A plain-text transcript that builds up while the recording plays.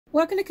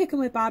Welcome to Cooking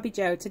with Bobbi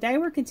Jo. Today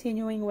we're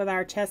continuing with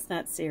our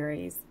chestnut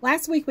series.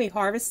 Last week we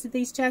harvested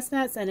these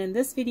chestnuts, and in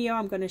this video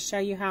I'm going to show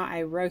you how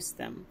I roast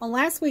them. On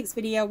last week's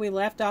video we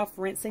left off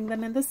rinsing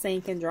them in the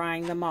sink and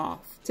drying them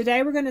off.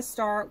 Today we're going to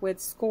start with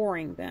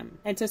scoring them.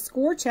 And to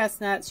score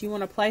chestnuts you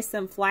want to place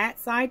them flat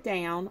side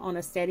down on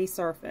a steady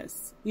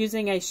surface.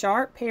 Using a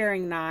sharp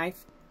paring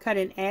knife, cut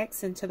an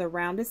X into the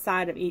rounded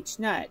side of each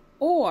nut.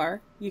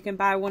 Or you can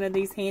buy one of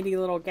these handy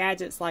little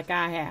gadgets like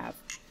I have.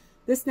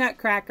 This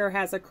nutcracker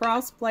has a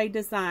cross blade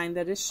design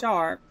that is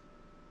sharp.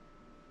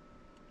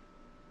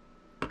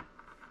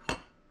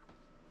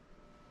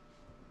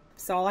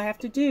 So all I have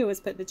to do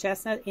is put the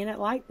chestnut in it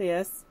like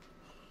this,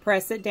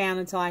 press it down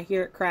until I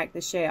hear it crack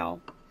the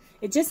shell.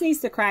 It just needs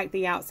to crack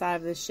the outside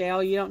of the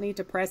shell. You don't need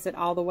to press it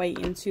all the way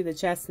into the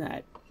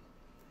chestnut.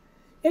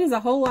 It is a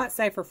whole lot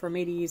safer for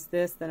me to use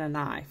this than a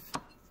knife.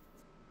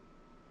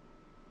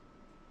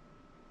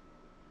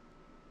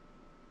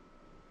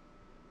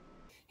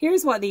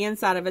 Here's what the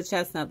inside of a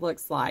chestnut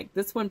looks like.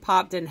 This one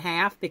popped in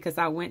half because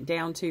I went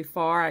down too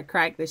far. I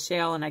cracked the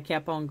shell and I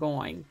kept on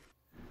going.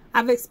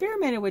 I've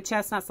experimented with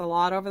chestnuts a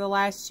lot over the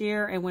last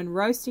year, and when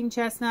roasting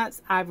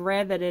chestnuts, I've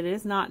read that it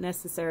is not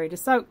necessary to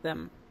soak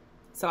them.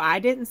 So I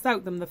didn't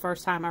soak them the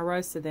first time I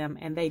roasted them,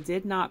 and they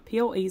did not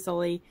peel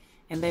easily,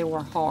 and they were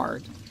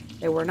hard.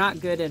 They were not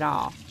good at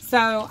all.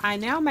 So I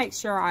now make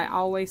sure I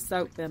always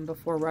soak them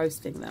before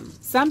roasting them.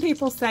 Some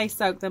people say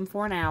soak them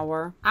for an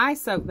hour. I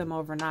soak them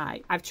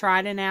overnight. I've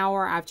tried an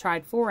hour, I've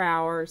tried 4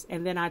 hours,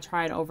 and then I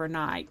tried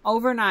overnight.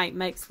 Overnight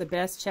makes the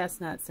best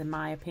chestnuts in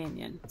my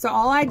opinion. So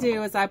all I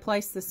do is I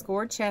place the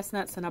scored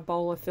chestnuts in a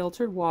bowl of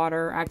filtered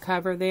water. I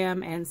cover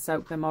them and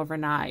soak them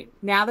overnight.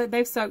 Now that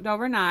they've soaked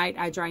overnight,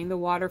 I drain the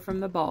water from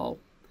the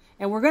bowl.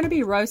 And we're going to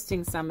be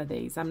roasting some of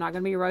these. I'm not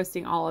going to be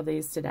roasting all of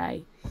these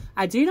today.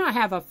 I do not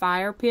have a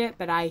fire pit,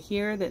 but I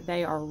hear that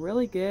they are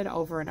really good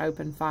over an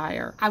open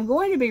fire. I'm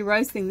going to be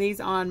roasting these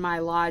on my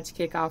Lodge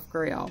Kickoff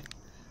grill.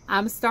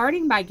 I'm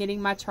starting by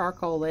getting my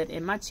charcoal lit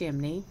in my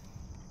chimney.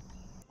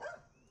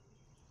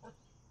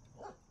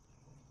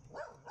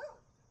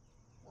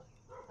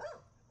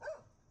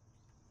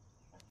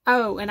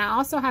 Oh, and I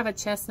also have a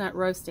chestnut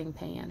roasting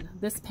pan.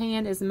 This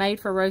pan is made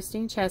for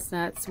roasting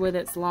chestnuts with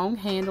its long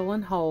handle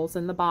and holes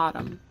in the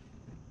bottom.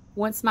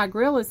 Once my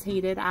grill is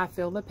heated, I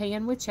fill the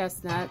pan with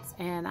chestnuts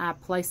and I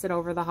place it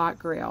over the hot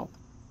grill.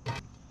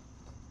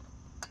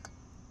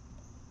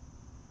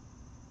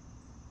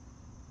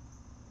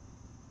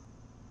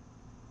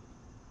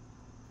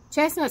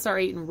 Chestnuts are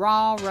eaten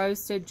raw,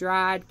 roasted,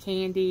 dried,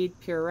 candied,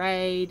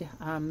 pureed,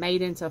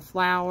 made into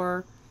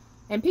flour,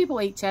 and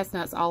people eat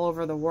chestnuts all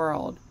over the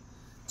world.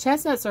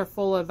 Chestnuts are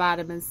full of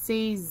vitamin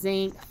C,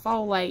 zinc,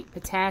 folate,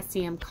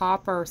 potassium,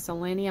 copper,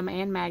 selenium,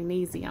 and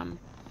magnesium.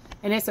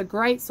 And it's a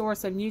great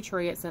source of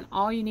nutrients, and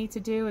all you need to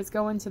do is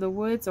go into the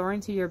woods or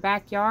into your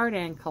backyard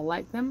and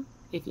collect them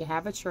if you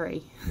have a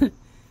tree.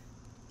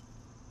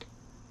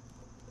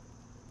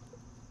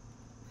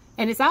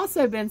 And it's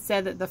also been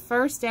said that the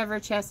first ever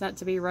chestnut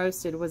to be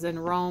roasted was in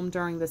Rome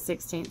during the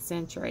 16th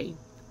century.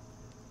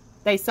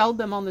 They sold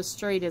them on the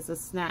street as a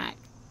snack.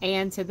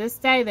 And to this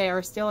day, they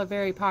are still a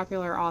very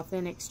popular,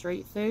 authentic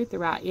street food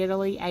throughout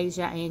Italy,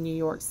 Asia, and New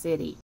York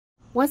City.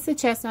 Once the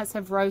chestnuts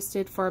have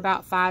roasted for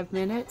about 5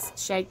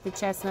 minutes, shake the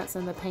chestnuts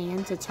in the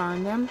pan to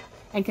turn them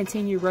and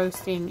continue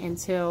roasting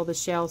until the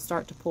shells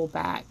start to pull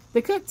back.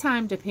 The cook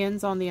time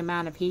depends on the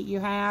amount of heat you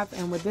have,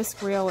 and with this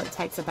grill, it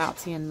takes about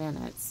 10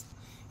 minutes.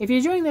 If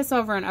you're doing this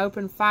over an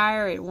open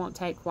fire, it won't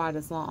take quite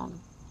as long.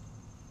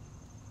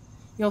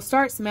 You'll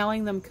start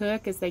smelling them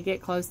cook as they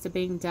get close to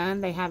being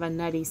done. They have a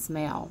nutty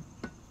smell.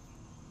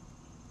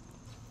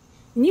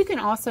 And you can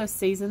also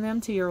season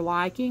them to your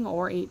liking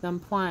or eat them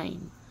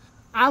plain.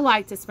 I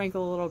like to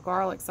sprinkle a little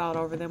garlic salt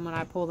over them when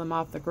I pull them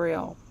off the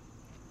grill.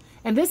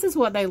 And this is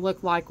what they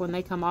look like when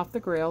they come off the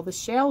grill. The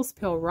shells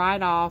peel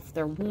right off.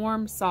 They're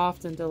warm,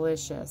 soft, and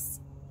delicious.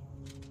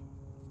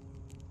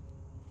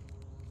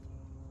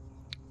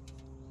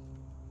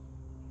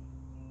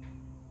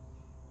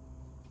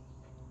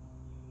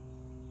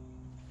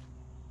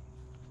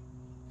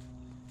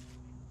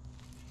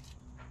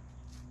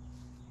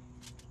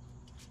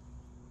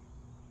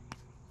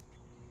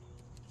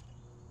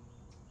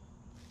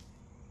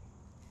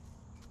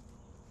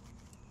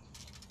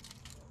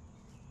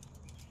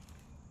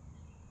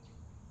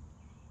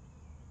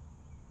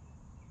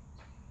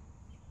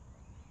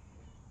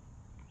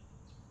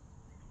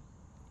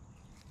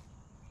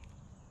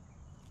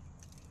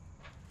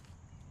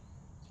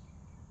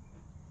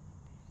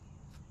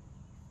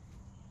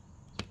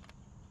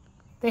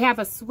 They have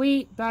a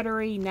sweet,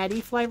 buttery, nutty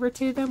flavor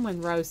to them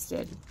when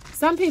roasted.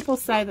 Some people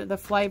say that the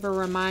flavor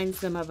reminds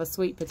them of a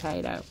sweet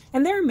potato.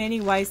 And there are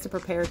many ways to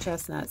prepare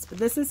chestnuts, but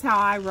this is how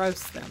I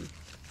roast them.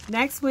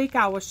 Next week,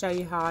 I will show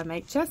you how I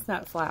make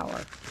chestnut flour.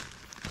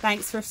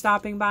 Thanks for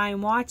stopping by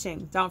and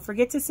watching. Don't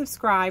forget to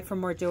subscribe for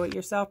more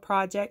do-it-yourself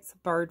projects,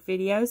 bird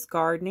videos,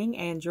 gardening,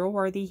 and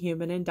drill-worthy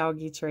human and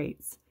doggy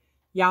treats.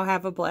 Y'all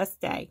have a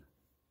blessed day.